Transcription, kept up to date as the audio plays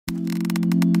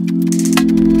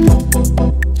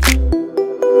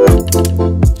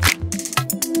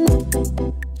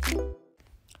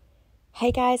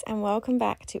Hey guys, and welcome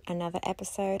back to another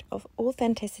episode of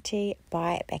Authenticity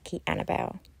by Beckie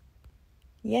Annabelle.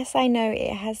 Yes, I know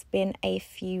it has been a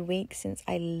few weeks since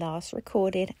I last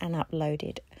recorded and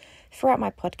uploaded throughout my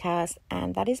podcast,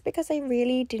 and that is because I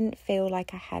really didn't feel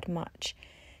like I had much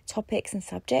topics and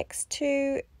subjects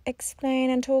to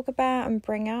explain and talk about and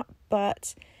bring up,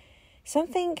 but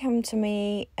something came to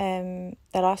me the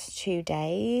last 2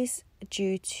 days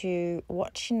due to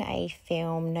watching a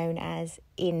film known as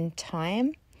In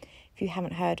Time. If you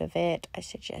haven't heard of it, I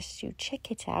suggest you check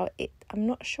it out. I'm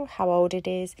not sure how old it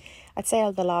is. I'd say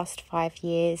over the last 5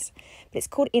 years. But it's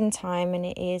called In Time and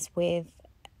it is with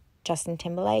Justin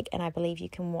Timberlake, and I believe you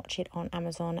can watch it on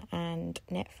Amazon and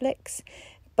Netflix.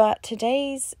 But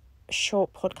today's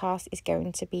short podcast is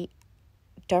going to be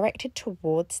directed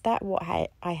towards that, what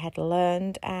I had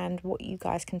learned and what you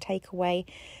guys can take away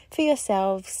for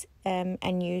yourselves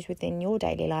and use within your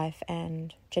daily life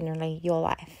and generally your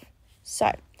life.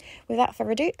 So without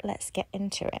further ado, let's get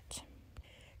into it.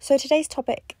 So today's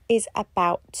topic is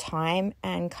about time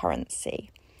and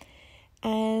currency.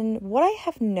 And what I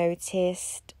have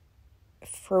noticed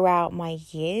throughout my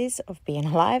years of being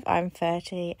alive, I'm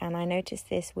 30, and I noticed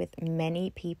this with many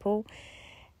people,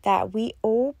 that we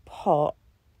all put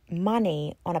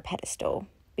money on a pedestal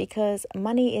because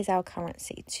money is our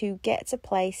currency. To get to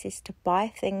places, to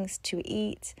buy things to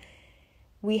eat,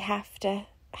 we have to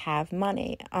have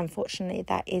money. Unfortunately,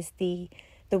 that is the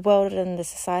world and the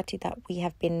society that we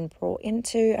have been brought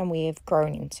into and we have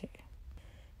grown into.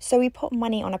 So we put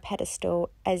money on a pedestal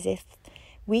as if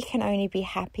we can only be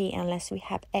happy unless we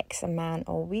have X amount,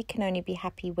 or we can only be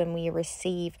happy when we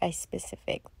receive a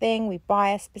specific thing, we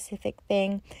buy a specific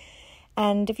thing.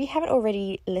 And if you haven't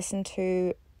already listened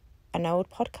to an old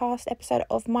podcast episode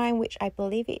of mine, which I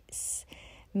believe it's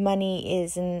Money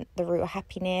Isn't the Root of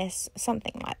Happiness,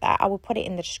 something like that, I will put it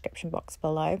in the description box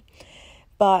below.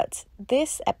 But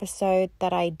this episode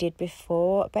that I did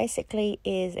before basically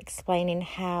is explaining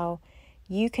how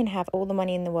you can have all the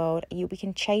money in the world, we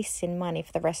can chase in money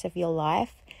for the rest of your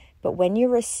life, but when you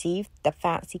receive the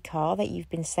fancy car that you've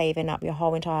been saving up your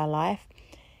whole entire life,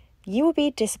 you will be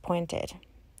disappointed.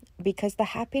 Because the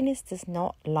happiness does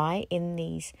not lie in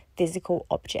these physical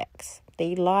objects.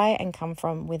 They lie and come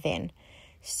from within.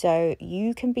 So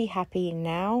you can be happy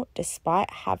now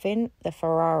despite having the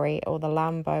Ferrari or the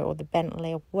Lambo or the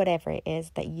Bentley or whatever it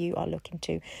is that you are looking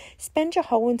to spend your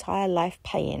whole entire life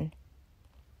paying.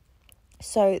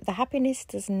 So the happiness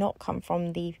does not come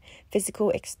from the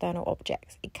physical external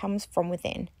objects. It comes from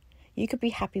within. You could be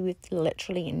happy with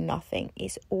literally nothing.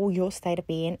 It's all your state of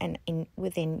being and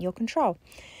within your control.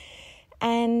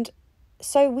 And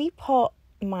so we put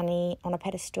money on a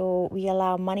pedestal. We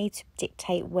allow money to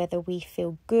dictate whether we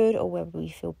feel good or whether we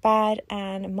feel bad.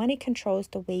 And money controls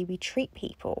the way we treat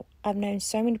people. I've known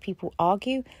so many people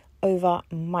argue over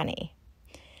money.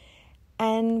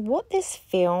 And what this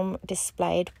film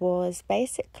displayed was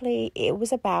basically, it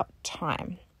was about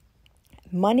time.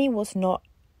 Money was no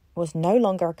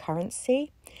longer a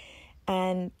currency,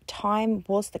 and time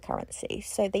was the currency.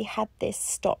 So they had this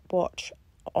stopwatch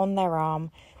on their arm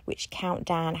which count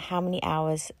down how many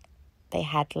hours they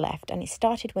had left, and it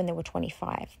started when they were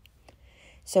 25.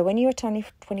 So when you are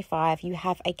 25, you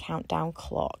have a countdown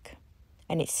clock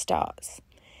and it starts,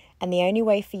 and the only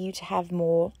way for you to have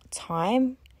more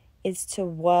time is to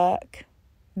work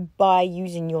by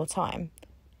using your time.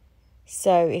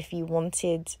 So if you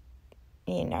wanted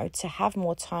to have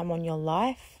more time on your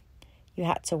life, you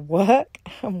had to work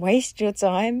and waste your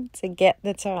time to get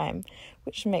the time,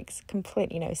 which makes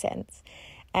completely no sense.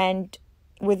 And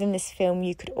within this film,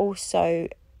 you could also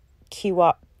queue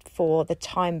up for the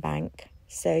time bank.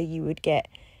 So you would get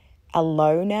a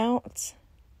loan out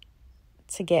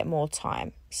to get more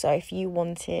time. So if you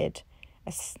wanted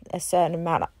a certain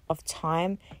amount of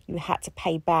time, you had to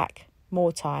pay back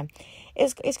more time.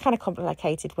 It's kind of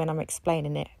complicated when I'm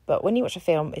explaining it, but when you watch a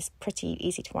film, it's pretty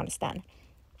easy to understand.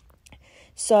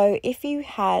 So if you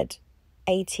had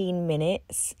 18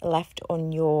 minutes left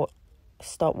on your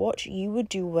stopwatch, you would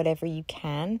do whatever you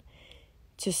can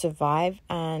to survive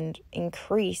and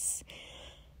increase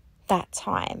that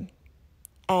time.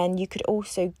 And you could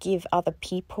also give other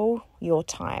people your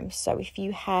time. So if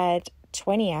you had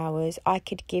 20 hours, I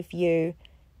could give you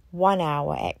 1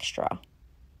 hour extra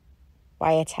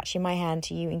by attaching my hand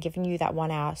to you and giving you that 1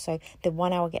 hour. So the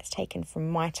 1 hour gets taken from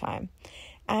my time.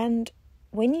 And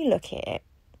when you look at it,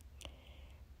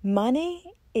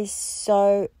 money is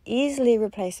so easily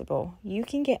replaceable. You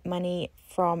can get money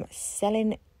from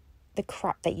selling the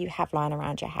crap that you have lying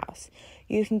around your house.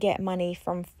 You can get money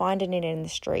from finding it in the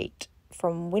street,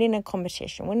 from winning a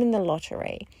competition, winning the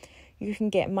lottery. You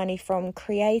can get money from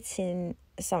creating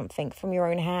something from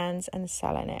your own hands and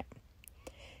selling it.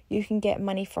 You can get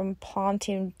money from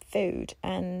planting food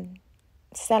and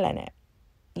selling it.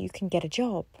 You can get a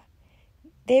job.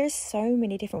 There's so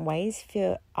many different ways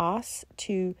for us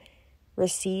to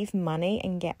receive money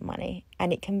and get money,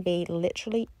 and it can be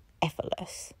literally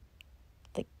effortless.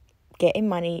 Like, getting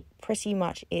money pretty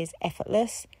much is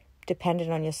effortless,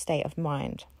 depending on your state of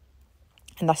mind.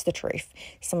 And that's the truth.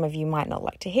 Some of you might not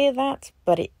like to hear that,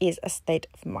 but it is a state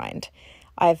of mind.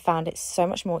 I've found it so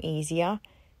much more easier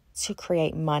to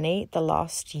create money the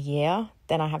last year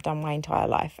than I have done my entire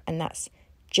life, and that's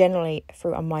generally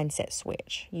through a mindset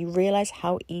switch. You realize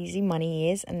how easy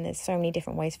money is, and there's so many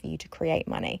different ways for you to create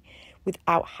money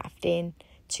without having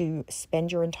to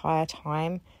spend your entire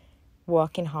time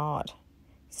working hard.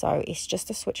 So it's just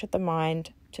a switch of the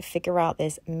mind to figure out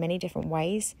there's many different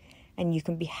ways, and you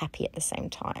can be happy at the same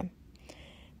time,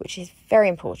 which is very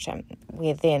important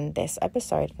within this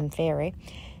episode in theory.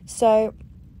 So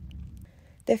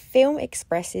the film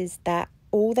expresses that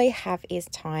all they have is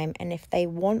time, and if they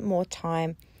want more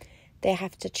time, they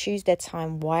have to choose their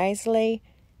time wisely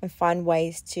and find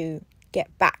ways to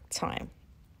get back time.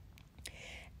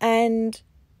 And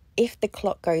if the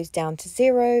clock goes down to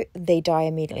 0, they die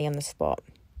immediately on the spot.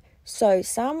 So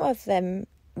some of them,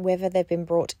 whether they've been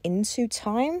brought into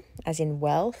time, as in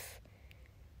wealth,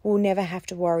 will never have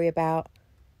to worry about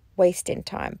wasting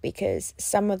time, because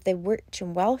some of the rich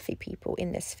and wealthy people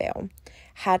in this film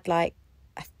had like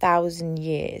 1,000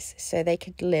 years, so they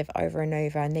could live over and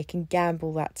over, and they can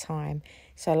gamble that time.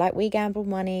 So like we gamble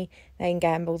money, they can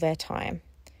gamble their time,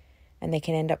 and they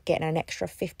can end up getting an extra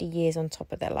 50 years on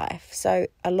top of their life. So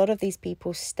a lot of these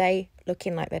people stay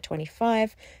looking like they're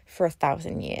 25 for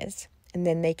 1,000 years, and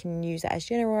then they can use that as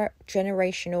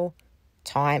generational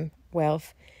time,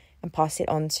 wealth, and pass it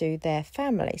on to their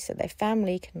family, so their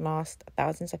family can last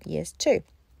thousands of years too.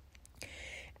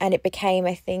 And it became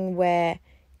a thing where,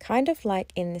 kind of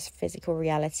like in this physical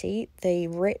reality, the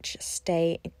rich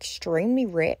stay extremely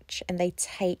rich, and they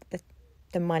take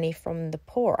the money from the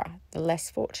poorer, the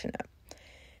less fortunate,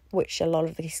 which a lot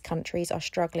of these countries are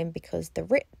struggling because the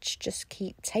rich just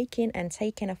keep taking and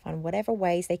find whatever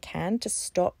ways they can to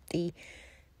stop the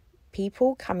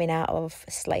people coming out of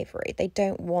slavery. They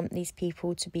don't want these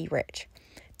people to be rich.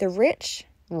 The rich,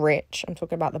 I'm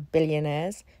talking about the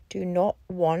billionaires, do not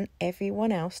want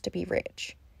everyone else to be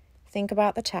rich. Think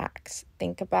about the tax.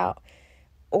 Think about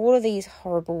all of these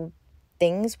horrible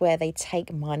things where they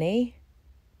take money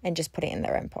and just put it in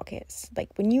their own pockets. Like,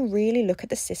 when you really look at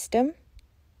the system,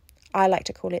 I like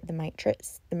to call it the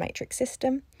matrix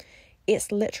system.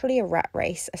 It's literally a rat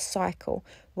race, a cycle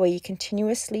where you're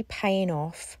continuously paying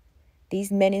off these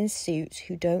men in suits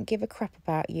who don't give a crap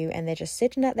about you, and they're just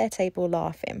sitting at their table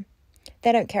laughing.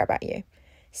 They don't care about you.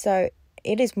 So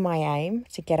it is my aim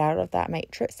to get out of that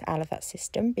matrix, out of that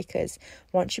system, because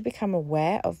once you become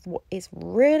aware of what is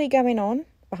really going on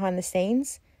behind the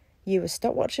scenes, you will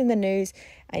stop watching the news,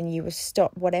 and you will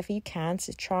stop whatever you can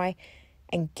to try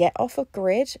and get off a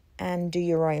grid and do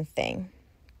your own thing.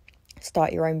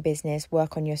 Start your own business,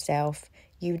 work on yourself.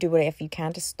 You do whatever you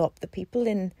can to stop the people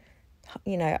in,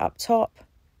 up top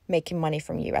making money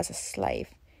from you as a slave.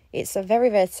 It's a very,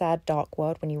 very sad, dark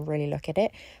world when you really look at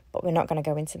it, but we're not going to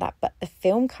go into that. But the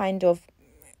film kind of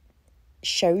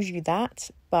shows you that,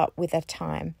 but with a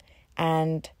time.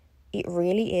 And it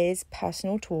really is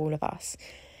personal to all of us,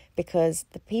 because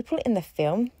the people in the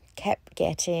film kept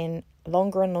getting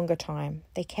longer and longer time.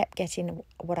 They kept getting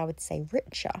what I would say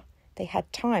richer. They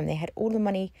had time. They had all the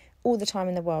money, all the time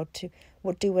in the world to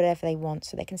do whatever they want,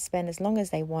 so they can spend as long as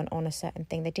they want on a certain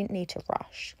thing. They didn't need to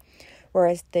rush.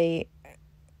 Whereas the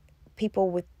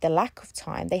people with the lack of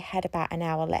time, they had about an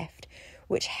hour left,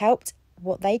 which helped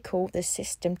what they call the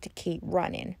system to keep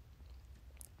running.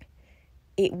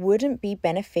 It wouldn't be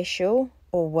beneficial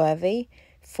or worthy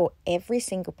for every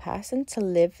single person to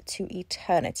live to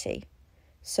eternity.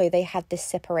 So they had this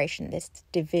separation, this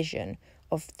division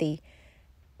of the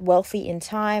wealthy in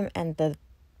time and the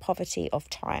poverty of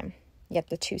time. You have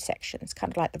the two sections,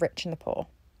 kind of like the rich and the poor.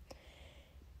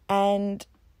 And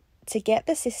to get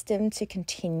the system to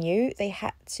continue, they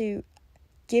had to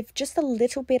give just a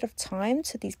little bit of time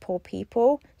to these poor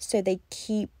people so they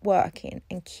keep working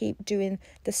and keep doing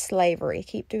the slavery,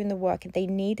 keep doing the work. They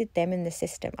needed them in the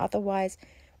system. Otherwise,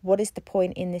 what is the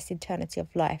point in this eternity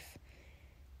of life?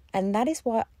 And that is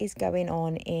what is going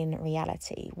on in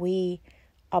reality. We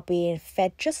are being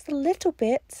fed just a little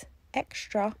bit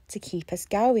extra to keep us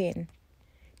going.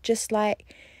 Just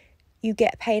like you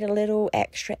get paid a little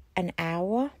extra an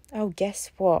hour. Oh,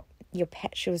 guess what? your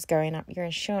petrol's going up, your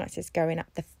insurance is going up,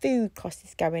 the food cost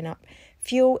is going up,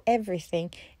 fuel,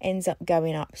 everything ends up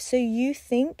going up. So you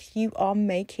think you are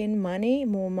making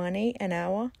more money an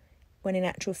hour, when in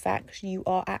actual fact you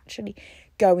are actually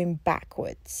going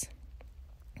backwards.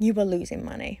 You are losing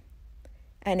money.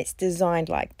 And it's designed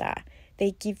like that.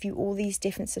 They give you all these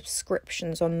different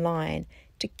subscriptions online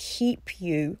to keep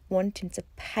you wanting to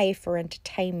pay for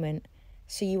entertainment.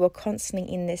 So you are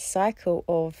constantly in this cycle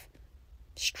of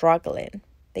struggling.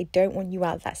 They don't want you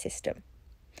out of that system.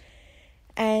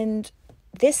 And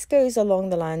this goes along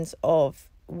the lines of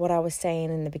what I was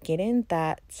saying in the beginning,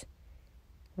 that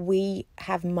we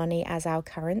have money as our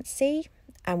currency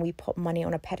and we put money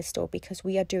on a pedestal because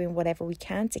we are doing whatever we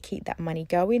can to keep that money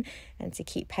going and to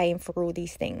keep paying for all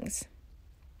these things.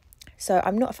 So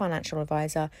I'm not a financial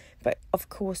advisor, but of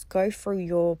course go through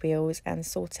your bills and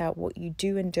sort out what you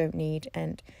do and don't need,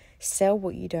 and sell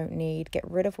what you don't need, get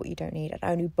rid of what you don't need, and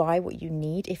only buy what you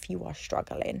need if you are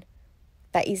struggling.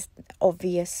 That is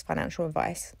obvious financial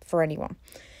advice for anyone.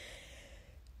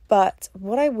 But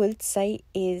what I would say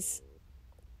is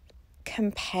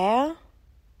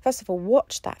first of all,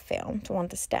 watch that film to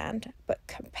understand, but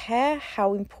compare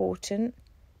how important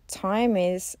time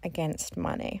is against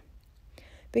money.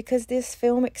 Because this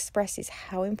film expresses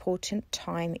how important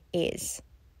time is.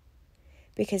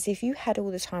 Because if you had all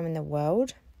the time in the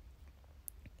world,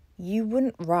 you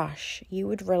wouldn't rush, you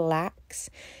would relax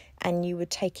and you would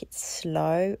take it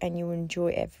slow and you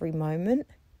enjoy every moment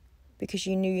because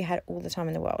you knew you had all the time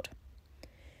in the world.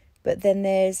 But then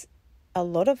there's a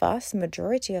lot of us,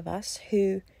 majority of us,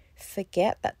 who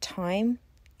forget that time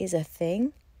is a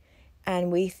thing and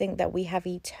we think that we have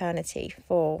eternity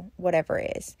for whatever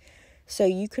it is. So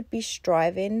you could be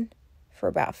striving for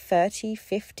about 30,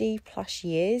 50 plus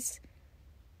years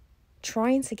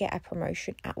trying to get a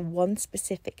promotion at one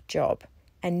specific job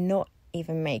and not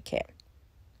even make it.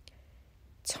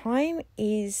 Time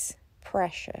is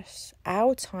precious.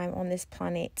 Our time on this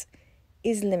planet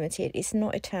is limited. It's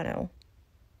not eternal.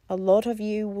 A lot of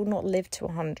you will not live to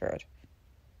 100.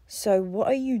 So what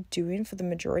are you doing for the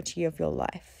majority of your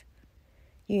life?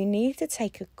 You need to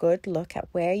take a good look at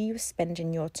where you're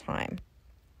spending your time.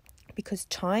 Because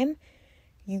time,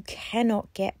 you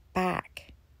cannot get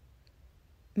back.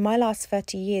 My last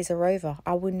 30 years are over.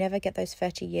 I will never get those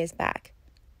 30 years back.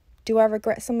 Do I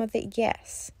regret some of it?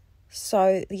 Yes.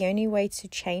 So the only way to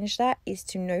change that is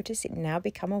to notice it now,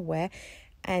 become aware,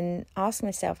 and ask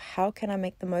myself, how can I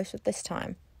make the most of this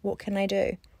time? What can I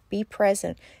do? Be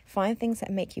present. Find things that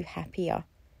make you happier.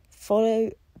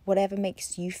 Follow whatever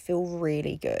makes you feel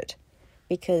really good,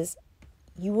 because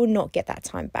you will not get that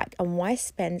time back. And why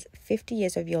spend 50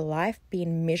 years of your life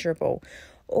being miserable?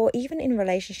 Or even in a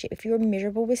relationship, if you're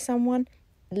miserable with someone,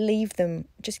 leave them.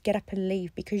 Just get up and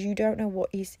leave, because you don't know what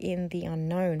is in the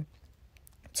unknown.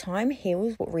 Time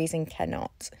heals what reason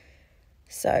cannot.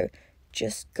 So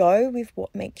just go with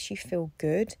what makes you feel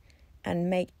good and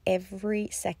make every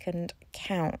second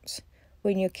count.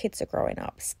 When your kids are growing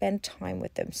up, spend time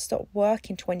with them. Stop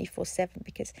working 24/7,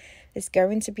 because there's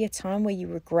going to be a time where you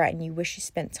regret and you wish you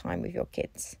spent time with your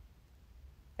kids.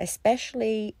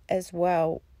 Especially as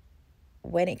well,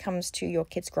 when it comes to your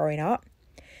kids growing up,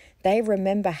 they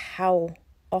remember how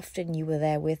often you were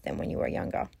there with them when you were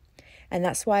younger. And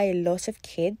that's why a lot of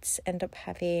kids end up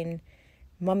having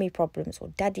mummy problems or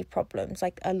daddy problems.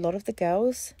 Like a lot of the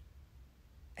girls,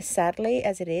 sadly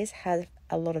as it is, have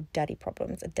a lot of daddy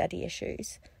problems, daddy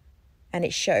issues. And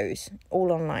it shows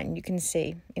all online. You can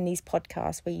see in these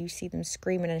podcasts where you see them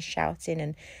screaming and shouting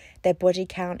and their body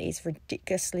count is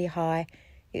ridiculously high.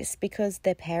 It's because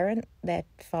their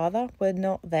father, were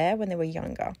not there when they were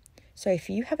younger. So if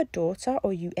you have a daughter,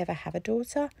 or you ever have a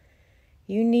daughter,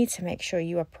 you need to make sure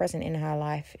you are present in her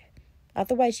life.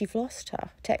 Otherwise, you've lost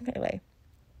her, technically,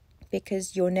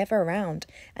 because you're never around.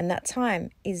 And that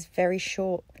time is very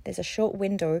short. There's a short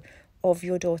window of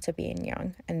your daughter being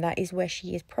young, and that is where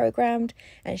she is programmed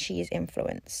and she is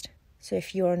influenced. So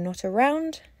if you're not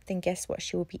around, then guess what?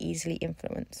 She will be easily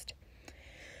influenced.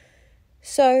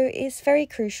 So it's very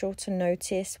crucial to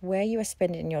notice where you are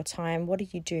spending your time. What are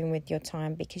you doing with your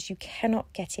time? Because you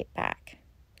cannot get it back.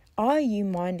 Are you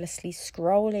mindlessly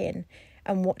scrolling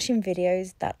and watching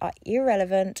videos that are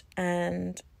irrelevant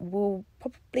and will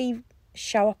probably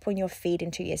show up on your feed in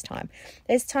 2 years' time?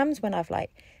 There's times when I've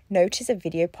noticed a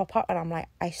video pop up and I'm like,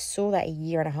 I saw that a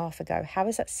year and a half ago. How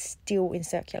is that still in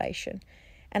circulation?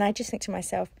 And I just think to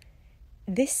myself,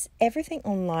 everything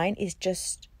online is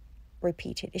just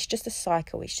repeated. It's just a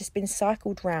cycle. It's just been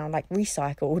cycled round, like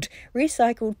recycled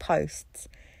posts.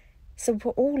 So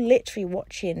we're all literally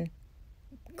watching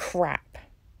crap.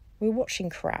 We're watching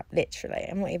crap, literally.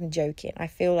 I'm not even joking. I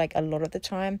feel like a lot of the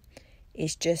time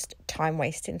is just time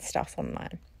wasting stuff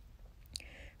online.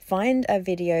 Find a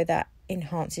video that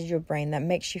enhances your brain, that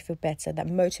makes you feel better, that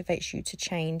motivates you to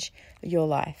change your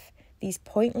life. These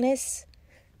pointless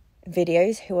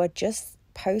videos who are just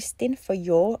posting for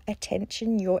your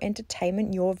attention, your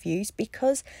entertainment, your views,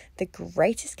 because the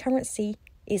greatest currency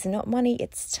is not money,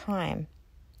 it's time.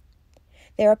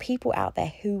 There are people out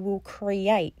there who will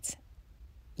create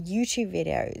YouTube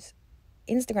videos,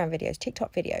 Instagram videos,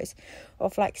 TikTok videos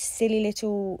of like silly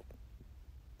little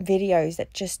videos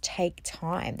that just take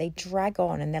time. They drag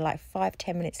on and they're like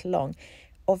 5-10 minutes long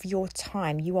of your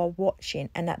time you are watching.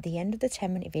 And at the end of the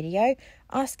 10-minute video,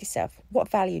 ask yourself, what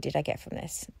value did I get from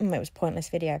this? It was a pointless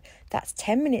video. That's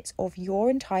 10 minutes of your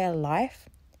entire life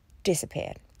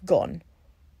disappeared, gone.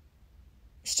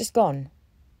 It's just gone.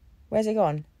 Where's it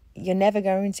gone? You're never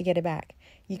going to get it back.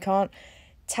 You can't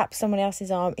tap someone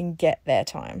else's arm and get their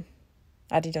time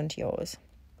added onto yours.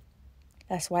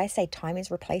 That's why I say time is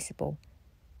replaceable.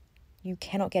 You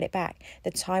cannot get it back.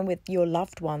 The time with your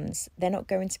loved ones, they're not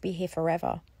going to be here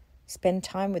forever. Spend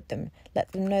time with them.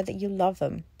 Let them know that you love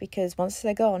them, because once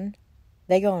they're gone,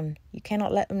 they're gone. You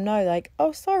cannot let them know like,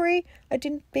 oh, sorry, I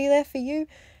didn't be there for you.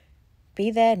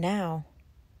 Be there now.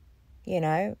 You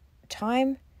know,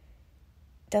 time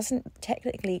doesn't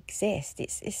technically exist.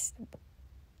 It's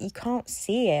you can't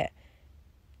see it.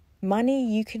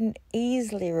 Money you can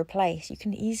easily replace. You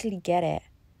can easily get it.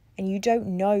 And you don't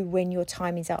know when your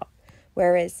time is up.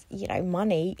 Whereas, you know,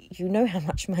 money, you know how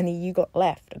much money you got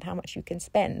left and how much you can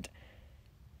spend.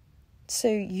 So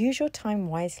use your time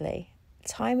wisely.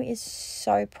 Time is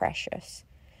so precious.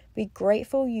 Be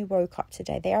grateful you woke up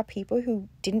today. There are people who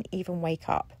didn't even wake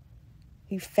up,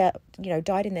 who felt,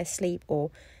 died in their sleep or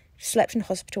slept in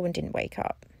hospital and didn't wake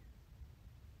up.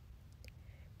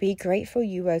 Be grateful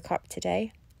you woke up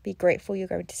today. Be grateful you're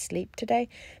going to sleep today.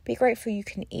 Be grateful you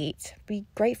can eat. Be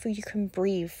grateful you can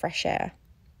breathe fresh air.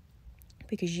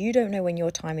 Because you don't know when your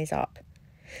time is up.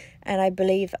 And I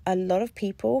believe a lot of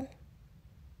people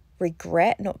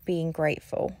regret not being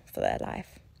grateful for their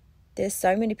life. There's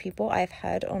so many people I've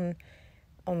heard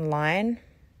online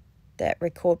that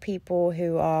record people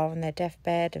who are on their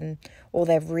deathbed or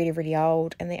they're really, really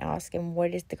old, and they ask them,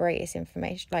 what is the greatest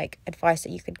information, like advice that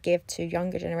you could give to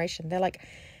younger generation? They're like,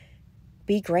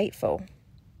 be grateful.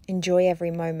 Enjoy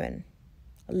every moment.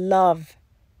 Love.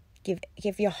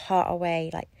 Give your heart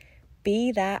away. Like,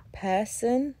 be that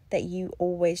person that you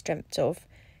always dreamt of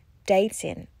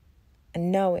dating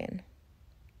and knowing.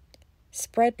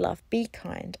 Spread love. Be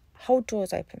kind. Hold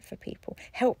doors open for people.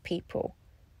 Help people.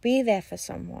 Be there for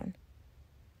someone.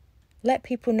 Let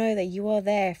people know that you are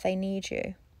there if they need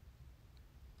you.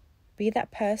 Be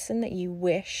that person that you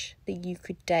wish that you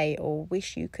could date or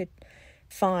wish you could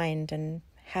find and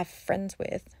have friends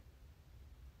with.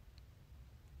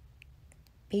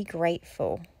 Be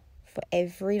grateful for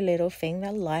every little thing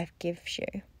that life gives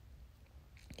you.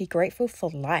 Be grateful for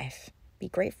life. Be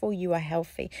grateful you are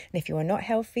healthy. And if you are not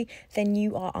healthy, then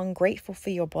you are ungrateful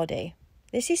for your body.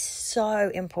 This is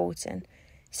so important.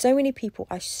 So many people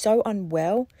are so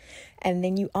unwell, and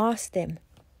then you ask them,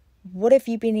 what have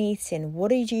you been eating? What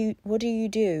do you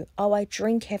do? Oh, I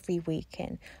drink every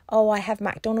weekend. Oh, I have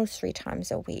McDonald's 3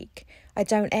 times a week. I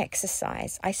don't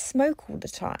exercise. I smoke all the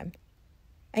time.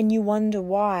 And you wonder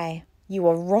why you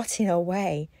are rotting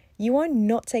away. You are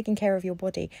not taking care of your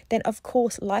body. Then, of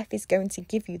course, life is going to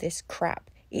give you this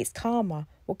crap. It's karma.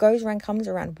 What goes around comes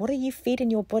around. What are you feeding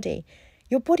your body?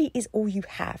 Your body is all you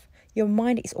have. Your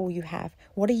mind is all you have.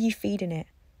 What are you feeding it?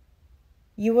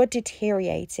 You are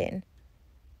deteriorating.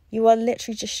 You are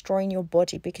literally destroying your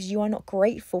body because you are not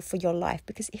grateful for your life.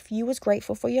 Because if you was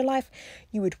grateful for your life,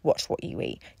 you would watch what you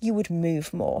eat. You would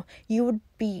move more. You would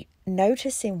be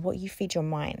noticing what you feed your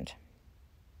mind.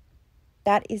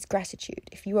 That is gratitude.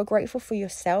 If you are grateful for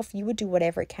yourself, you would do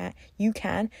whatever you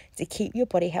can to keep your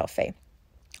body healthy.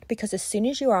 Because as soon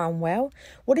as you are unwell,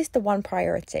 what is the one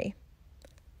priority?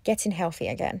 Getting healthy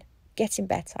again. Getting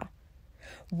better.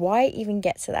 Why even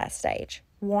get to that stage?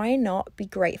 Why not be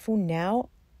grateful now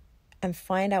and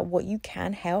find out what you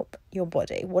can help your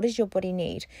body? What does your body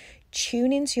need?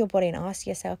 Tune into your body and ask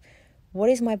yourself, what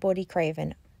is my body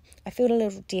craving? I feel a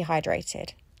little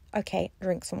dehydrated. Okay,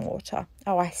 drink some water.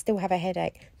 Oh, I still have a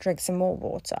headache. Drink some more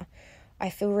water. I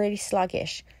feel really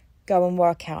sluggish. Go and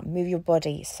work out. Move your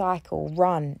body. Cycle,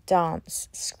 run, dance,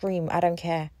 scream. I don't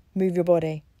care. Move your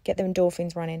body. Get the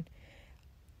endorphins running.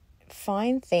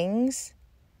 Find things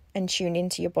and tune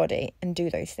into your body and do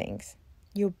those things.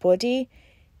 Your body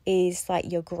is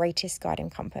like your greatest guiding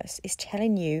compass. It's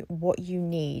telling you what you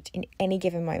need in any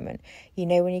given moment. You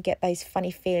know, when you get those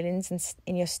funny feelings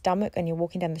in your stomach and you're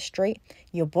walking down the street,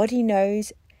 your body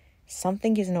knows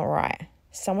something is not right.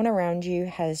 Someone around you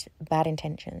has bad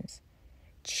intentions.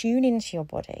 Tune into your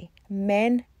body.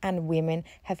 Men and women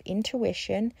have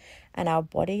intuition, and our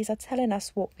bodies are telling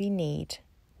us what we need,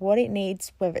 what it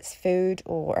needs, whether it's food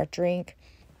or a drink.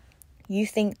 You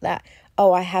think that,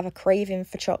 oh, I have a craving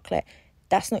for chocolate.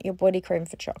 That's not your body craving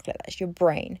for chocolate. That's your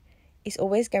brain. It's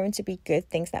always going to be good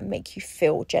things that make you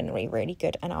feel generally really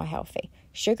good and are healthy.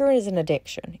 Sugar is an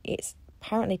addiction. It's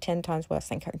apparently 10 times worse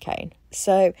than cocaine.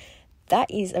 So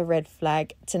that is a red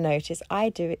flag to notice. I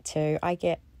do it too. I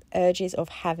get urges of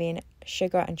having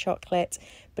sugar and chocolate,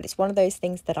 but it's one of those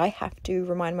things that I have to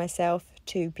remind myself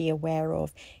to be aware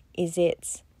of. Is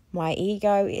it my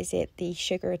ego? Is it the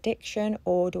sugar addiction?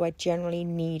 Or do I generally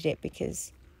need it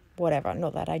because whatever?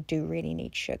 Not that I do really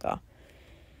need sugar.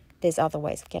 There's other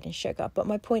ways of getting sugar. But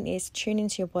my point is, tune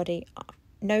into your body.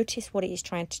 Notice what it is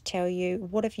trying to tell you.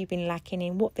 What have you been lacking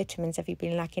in? What vitamins have you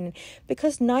been lacking in?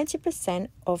 Because 90%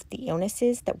 of the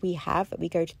illnesses that we have, that we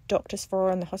go to doctors for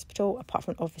in the hospital, apart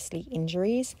from obviously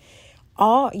injuries,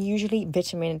 are usually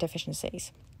vitamin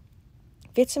deficiencies.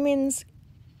 Vitamins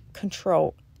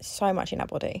control so much in our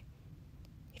body.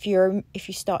 If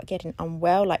you start getting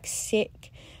unwell, like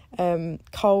sick,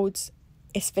 colds,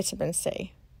 it's vitamin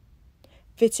C.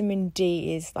 Vitamin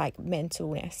D is like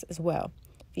mentalness as well.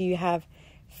 If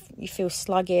you feel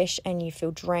sluggish and you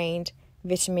feel drained,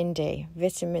 vitamin D,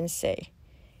 vitamin C.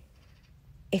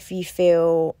 If you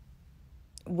feel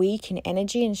weak in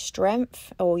energy and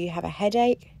strength, or you have a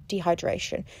headache,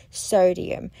 dehydration,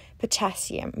 sodium,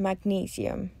 potassium,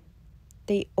 magnesium.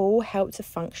 They all help to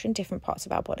function different parts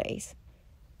of our bodies.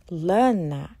 Learn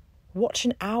that. Watch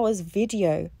an hour's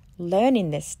video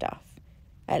learning this stuff.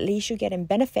 At least you're getting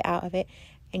benefit out of it,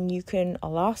 and you can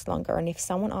last longer. And if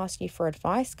someone asks you for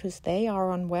advice because they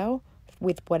are unwell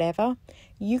with whatever,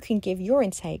 you can give your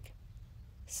intake.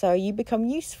 So you become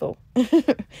useful.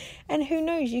 And who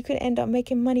knows, you could end up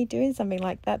making money doing something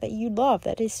like that you love.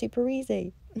 That is super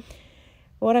easy.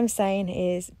 What I'm saying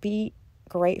is, be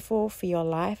grateful for your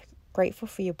life, grateful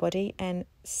for your body, and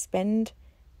spend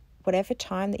whatever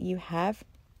time that you have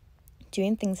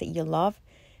doing things that you love,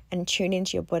 and tune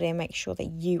into your body and make sure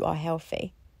that you are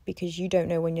healthy, because you don't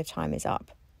know when your time is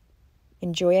up.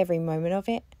 Enjoy every moment of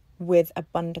it with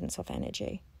abundance of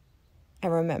energy.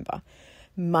 And remember,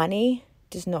 money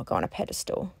does not go on a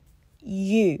pedestal.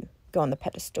 You go on the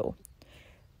pedestal.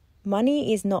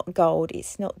 Money is not gold.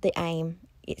 It's not the aim.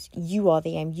 You are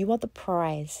the aim. You are the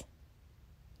prize.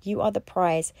 You are the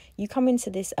prize. You come into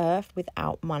this earth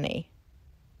without money.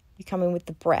 You come in with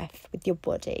the breath, with your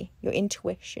body, your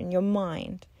intuition, your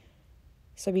mind.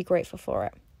 So be grateful for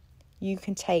it. You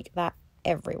can take that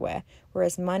everywhere,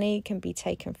 whereas money can be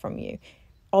taken from you.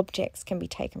 Objects can be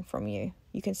taken from you.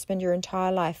 You can spend your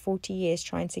entire life, 40 years,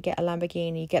 trying to get a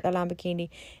Lamborghini. You get the Lamborghini,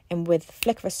 and with the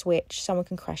flick of a switch, someone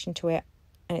can crash into it,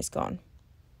 and it's gone.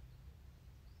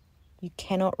 You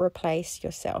cannot replace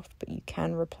yourself, but you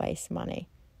can replace money.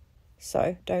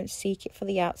 So don't seek it for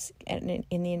the outs in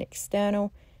the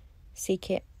external.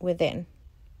 Seek it within.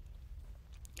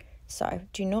 So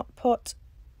do not put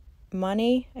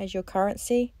money as your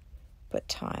currency, but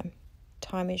time.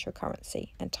 Time is your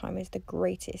currency, and time is the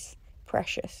greatest,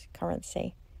 precious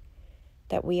currency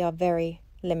that we are very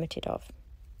limited of.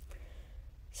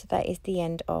 So that is the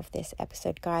end of this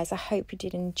episode, guys. I hope you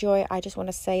did enjoy. I just want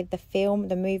to say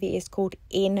the movie is called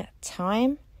In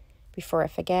Time. Before I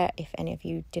forget, if any of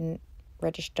you didn't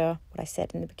register what I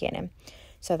said in the beginning.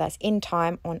 So that's In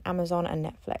Time on Amazon and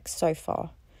Netflix so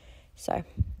far. So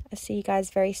I'll see you guys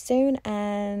very soon,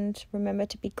 and remember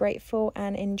to be grateful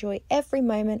and enjoy every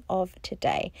moment of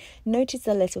today. Notice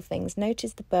the little things.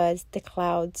 Notice the birds, the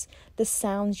clouds, the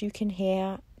sounds you can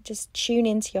hear. Just tune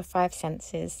into your 5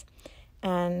 senses.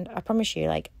 And I promise you,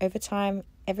 over time,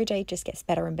 every day just gets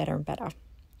better and better and better.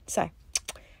 So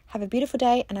have a beautiful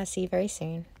day, and I'll see you very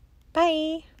soon.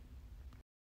 Bye.